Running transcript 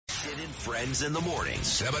and Friends in the morning.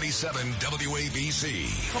 77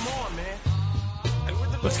 WABC. Come on, man.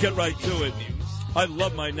 Let's get right to it. I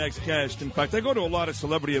love my next guest. In fact, I go to a lot of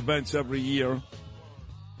celebrity events every year.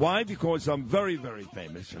 Why? Because I'm very, very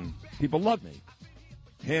famous, and people love me.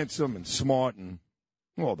 Handsome and smart and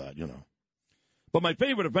all that, you know. But my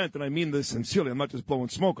favorite event, and I mean this sincerely, I'm not just blowing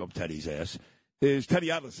smoke up Teddy's ass, is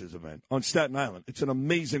Teddy Atlas's event on Staten Island. It's an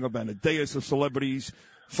amazing event, a dais of celebrities,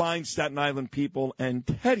 fine Staten Island people, and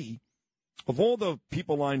Teddy, of all the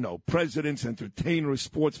people I know, presidents, entertainers,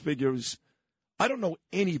 sports figures, I don't know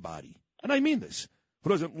anybody, and I mean this, who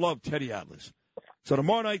doesn't love Teddy Atlas. So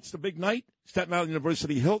tomorrow night's the big night, Staten Island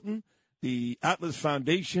University Hilton, the Atlas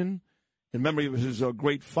Foundation, in memory of his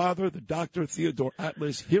great father, the Dr. Theodore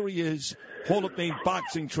Atlas. Here he is, Hall of Fame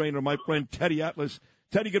boxing trainer, my friend Teddy Atlas.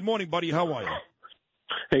 Teddy, good morning, buddy. How are you?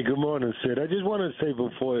 Hey, good morning, Sid. I just want to say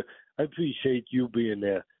before, I appreciate you being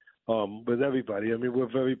there with everybody. I mean,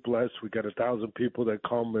 we're very blessed. We got 1,000 people that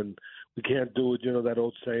come, and we can't do it. You know that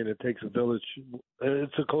old saying, it takes a village.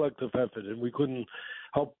 It's a collective effort, and we couldn't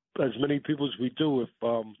help as many people as we do if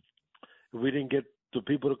we didn't get the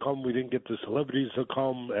people to come, we didn't get the celebrities to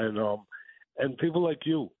come, and people like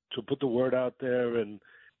you to put the word out there and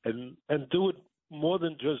do it more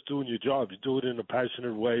than just doing your job. You do it in a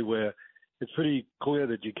passionate way where it's pretty clear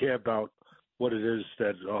that you care about what it is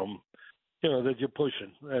that that you're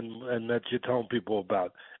pushing and that you're telling people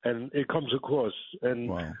about, and it comes across. And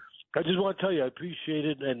wow. I just want to tell you, I appreciate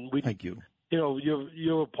it, and we Thank you. You know,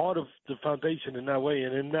 you're a part of the foundation in that way,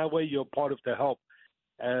 and in that way, you're a part of the help.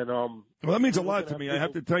 And well, that means a lot to me. I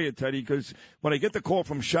have to tell you, Teddy, because when I get the call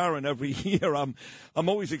from Sharon every year, I'm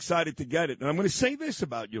always excited to get it. And I'm going to say this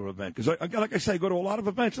about your event, because like I say, I go to a lot of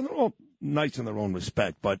events, and they're all nice in their own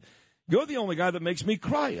respect, but you're the only guy that makes me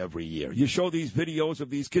cry every year. You show these videos of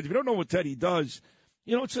these kids. If you don't know what Teddy does,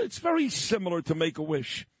 you know, it's very similar to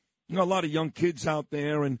Make-A-Wish. You know, a lot of young kids out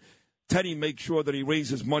there, and Teddy makes sure that he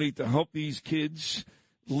raises money to help these kids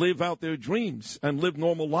live out their dreams and live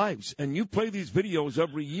normal lives. And you play these videos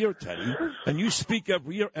every year, Teddy, and you speak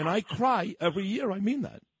every year, and I cry every year. I mean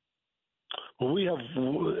that. Well,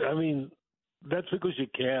 I mean, that's because you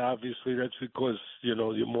care, obviously. That's because, you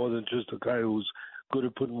know, you're more than just a guy who's good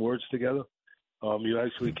at putting words together. You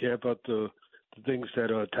actually care about the things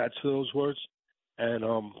that are attached to those words, and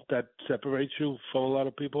that separates you from a lot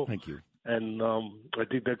of people. Thank you. And I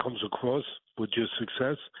think that comes across with your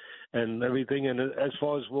success and everything. And as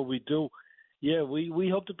far as what we do, yeah, we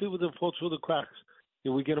help the people that fall through the cracks.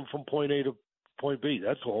 You know, we get them from point A to point B.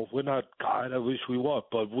 That's all. We're not God. I wish we were,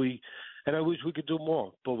 but and I wish we could do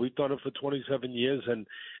more. But we've done it for 27 years, and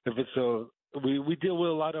if it's we deal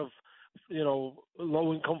with a lot of, you know,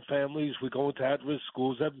 low-income families. We go into at-risk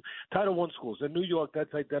schools, Title I schools. In New York,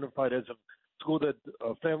 that's identified as a school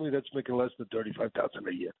a family that's making less than $35,000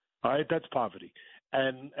 a year. All right, that's poverty.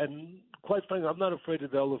 And quite frankly, I'm not afraid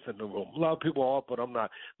of the elephant in the room. A lot of people are, but I'm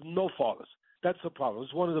not. No fathers. That's the problem.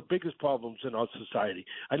 It's one of the biggest problems in our society.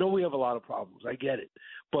 I know we have a lot of problems. I get it.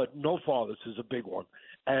 But no fathers is a big one.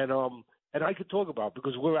 And I could talk about it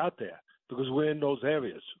because we're out there, because we're in those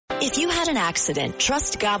areas. If you had an accident,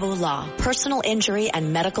 trust Gabo Law, personal injury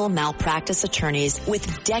and medical malpractice attorneys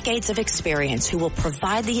with decades of experience who will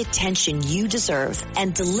provide the attention you deserve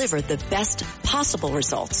and deliver the best possible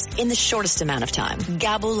results in the shortest amount of time.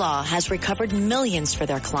 Gabo Law has recovered millions for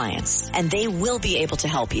their clients, and they will be able to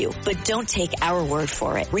help you. But don't take our word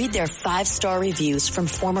for it. Read their 5-star reviews from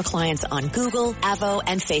former clients on Google, Avo,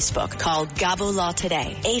 and Facebook. Call Gabo Law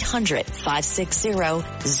today,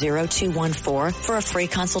 800-560-0214 for a free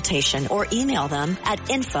consultation, or email them at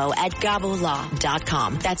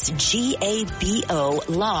info@gabolaw.com. That's GABO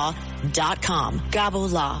law.com.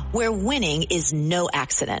 Gabo Law, where winning is no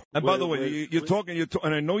accident. And by the way, you're talking,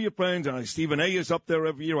 and I know your friends, and Stephen A. is up there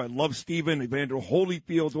every year. I love Stephen, Evander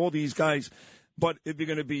Holyfield, all these guys. But if you're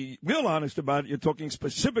going to be real honest about it, you're talking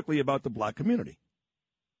specifically about the black community.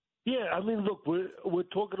 Yeah, I mean, look, we're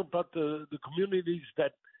talking about the communities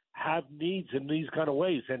that have needs in these kind of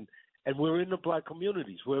ways, and we're in the black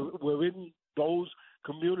communities. We're in those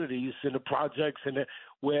communities, in the projects, and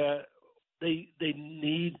where they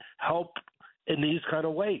need help in these kind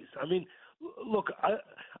of ways. I mean, look,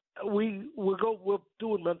 we're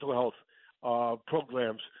doing mental health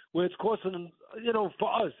programs where it's costing, you know,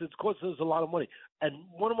 for us, it's costing us a lot of money. And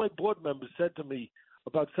one of my board members said to me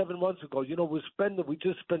about 7 months ago, you know, we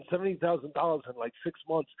just spent $70,000 in like 6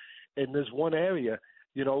 months in this one area,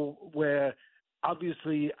 you know, where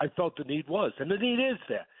obviously I felt the need was, and the need is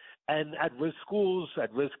there. And at-risk schools,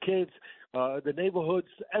 at-risk kids, the neighborhoods,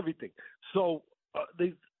 everything. So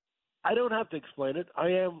I don't have to explain it. I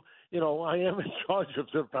am in charge of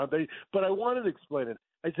the foundation, but I wanted to explain it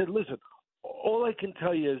I said, listen, all I can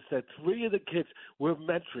tell you is that 3 of the kids we're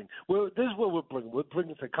mentoring. This is what we're bringing. We're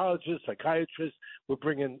bringing psychologists, psychiatrists. We're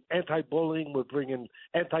bringing anti-bullying. We're bringing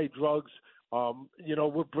anti-drugs.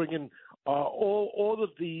 We're bringing all of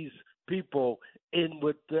these people in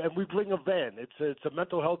with, and we bring a van. It's a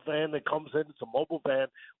mental health van that comes in. It's a mobile van,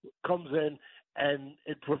 comes in, and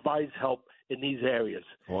it provides help in these areas.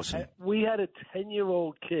 Awesome. We had a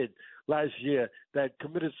 10-year-old kid last year that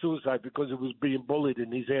committed suicide because he was being bullied in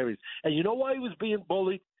these areas. And you know why he was being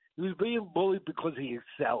bullied? He was being bullied because he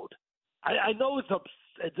excelled. I know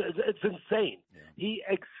it's insane. Yeah. He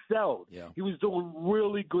excelled. Yeah. He was doing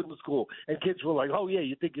really good in school. And kids were like, oh, yeah,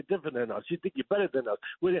 you think you're different than us. You think you're better than us.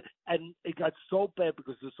 And it got so bad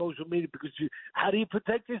because of social media. Because how do you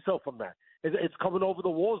protect yourself from that? It's coming over the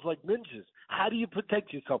walls like ninjas. How do you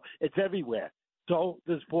protect yourself? It's everywhere. So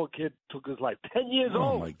this poor kid took his life. 10 years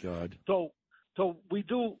old. Oh, my God. So we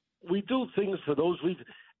do things for those reasons.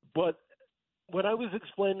 But when I was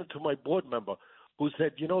explaining to my board member who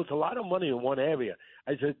said, it's a lot of money in one area,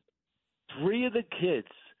 I said, 3 of the kids,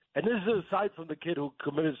 and this is aside from the kid who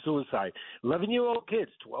committed suicide, 11-year-old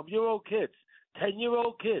kids, 12-year-old kids,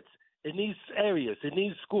 10-year-old kids in these areas, in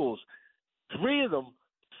these schools, 3 of them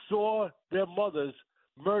saw their mothers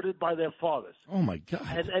murdered by their fathers. Oh, my God.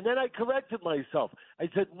 And then I corrected myself. I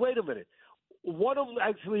said, wait a minute. One of them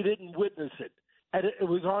actually didn't witness it. And it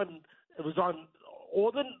was on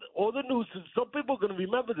all the news. Some people are going to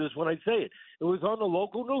remember this when I say it. It was on the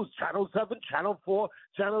local news, Channel 7, Channel 4,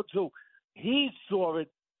 Channel 2. He saw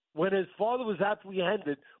it when his father was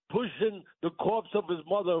apprehended pushing the corpse of his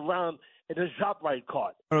mother around in a ShopRite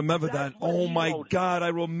cart. I remember that. Oh, my God. I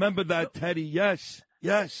remember that, Teddy. Yes.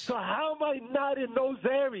 Yes. So how am I not in those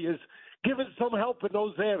areas, giving some help in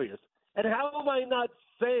those areas? And how am I not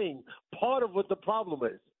saying part of what the problem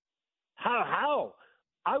is? How?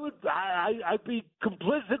 I'd be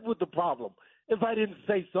complicit with the problem if I didn't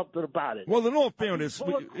say something about it. Well, in all fairness,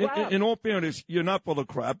 you're not full of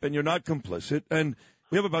crap and you're not complicit. And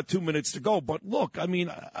we have about 2 minutes to go. But look, I mean,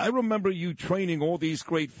 I remember you training all these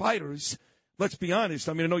great fighters. Let's be honest.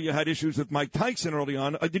 I mean, I know you had issues with Mike Tyson early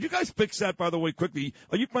on. Did you guys fix that, by the way, quickly?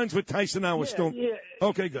 Are you friends with Tyson now? Yeah.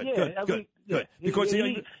 Okay, good, good. Because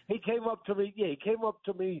he came up to me. Yeah, he came up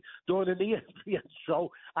to me during an ESPN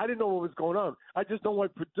show. I didn't know what was going on. I just know my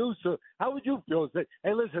producer. How would you feel? Say,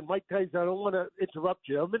 hey, listen, Mike Tyson, I don't want to interrupt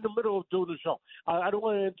you. I'm in the middle of doing the show. I don't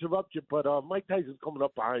want to interrupt you, but Mike Tyson's coming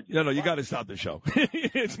up behind you. No, you got to stop the show.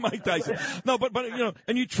 It's Mike Tyson. No, but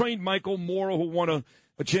and you trained Michael Moorer, who won a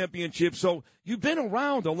championship. So you've been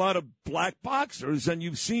around a lot of black boxers, and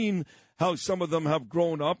you've seen how some of them have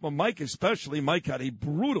grown up. Well, Mike especially. Mike had a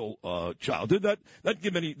brutal childhood. That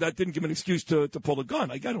didn't give him an excuse to pull a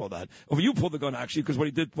gun. I get all that. Or you pulled the gun, actually, because what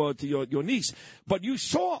he did to your niece. But you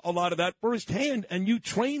saw a lot of that firsthand, and you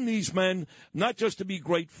train these men not just to be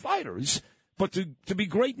great fighters, but to be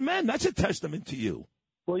great men. That's a testament to you.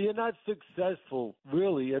 Well, you're not successful,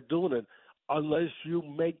 really, at doing it unless you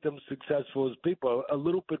make them successful as people, a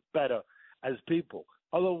little bit better as people.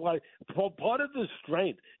 Otherwise, part of the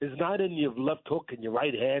strength is not in your left hook and your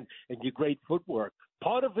right hand and your great footwork.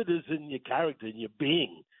 Part of it is in your character and your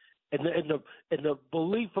being and the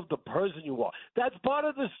belief of the person you are. That's part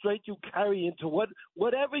of the strength you carry into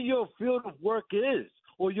whatever your field of work is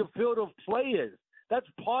or your field of play is. That's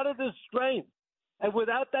part of the strength. And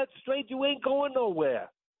without that strength, you ain't going nowhere.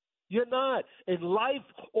 You're not. In life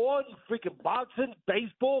or in freaking boxing,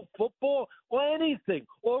 baseball, football, or anything,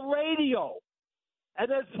 or radio. And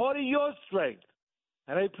that's part of your strength.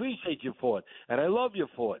 And I appreciate you for it. And I love you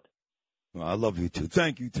for it. Well, I love you, too.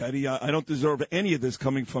 Thank you, Teddy. I don't deserve any of this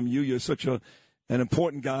coming from you. You're such an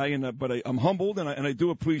important guy, but I'm humbled, and I do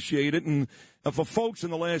appreciate it. And for folks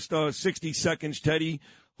in the last 60 seconds, Teddy,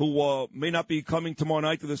 who may not be coming tomorrow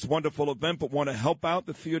night to this wonderful event but want to help out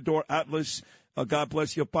the Theodore Atlas, God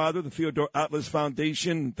bless your father, the Theodore Atlas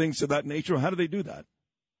Foundation, and things of that nature, how do they do that?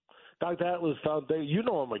 Dr. Atlas Foundation, you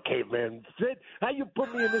know I'm a caveman. Sid, how you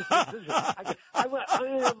put me in this position? I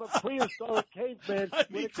am a prehistoric caveman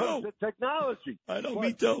when it comes to technology. I know,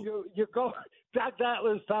 me too. You go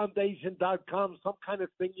DrAtlasFoundation.com, some kind of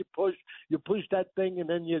thing you push that thing, and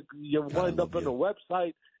then you wind up on the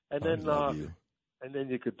website, and then and then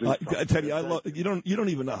you could do. I tell you, I love you. Don't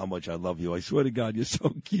even know how much I love you. I swear to God, you're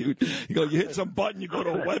so cute. You hit some button, you go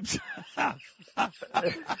to a website.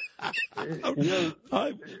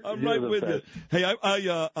 I'm right with you. Hey,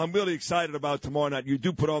 I'm really excited about tomorrow night. You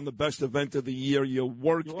do put on the best event of the year. Your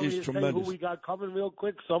work is tremendous. Who we got coming real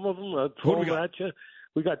quick? Some of them throw them at you.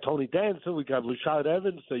 We got Tony Danza. We got Rashad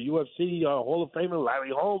Evans, the UFC Hall of Famer,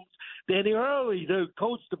 Larry Holmes, Danny Hurley, the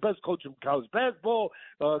best coach in college basketball,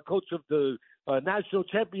 coach of the national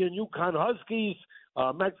champion UConn Huskies,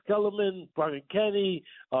 Max Kellerman, Brian Kenny,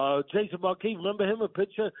 Jason Markey. Remember him, a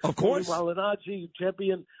pitcher? Of course. Malinaci,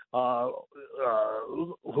 champion.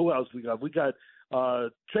 Who else we got? We got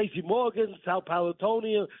Tracy Morgan, Sal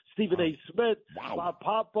Palatonia, Stephen A. Smith, Bob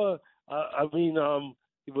Papa.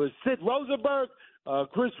 It was Sid Rosenberg,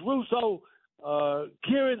 Chris Russo,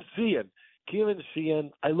 Kieran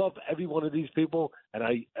Sheehan. I love every one of these people,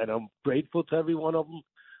 and I'm grateful to every one of them.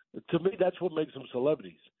 To me, that's what makes them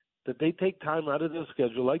celebrities. That they take time out of their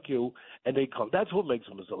schedule like you, and they come. That's what makes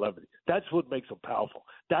them a celebrity. That's what makes them powerful.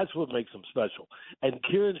 That's what makes them special. And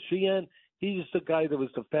Kieran Sheehan, he's the guy that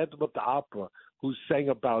was the Phantom of the Opera who sang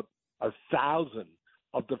about 1,000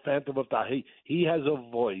 of the Phantom of the Opera. He has a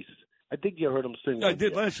voice. I think you heard him sing. Yeah, I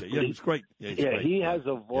did last year. Yeah, it was great. Yeah, great. He has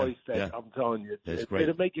a voice that I'm telling you,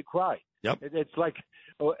 it'll make you cry. Yep. It's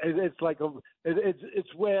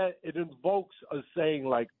where it invokes a saying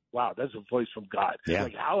like, "Wow, that's a voice from God." Yeah.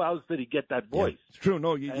 Like, how else did he get that voice? Yeah. It's true.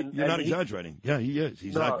 No, you're not exaggerating. Yeah, he is.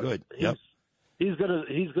 He's not good. He's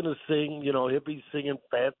gonna sing. You know, he'll be singing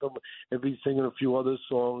Phantom. He'll be singing a few other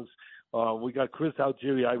songs. We got Chris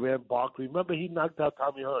Algieri, Iran Barkley. Remember, he knocked out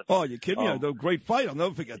Tommy Hearns. Oh, you kidding me? The great fight. I'll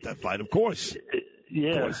never forget that fight. Of course.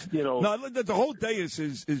 Yeah, of course. You know. No, the whole day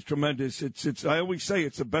is tremendous. It's. I always say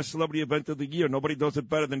it's the best celebrity event of the year. Nobody does it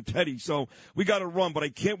better than Teddy. So we got to run, but I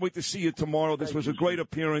can't wait to see you tomorrow. This was a great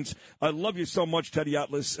appearance. I love you so much, Teddy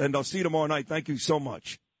Atlas, and I'll see you tomorrow night. Thank you so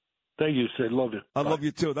much. Thank you, Sid. Love you. I love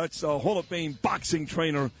you too. That's a Hall of Fame boxing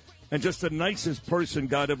trainer and just the nicest person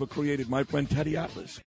God ever created, my friend Teddy Atlas.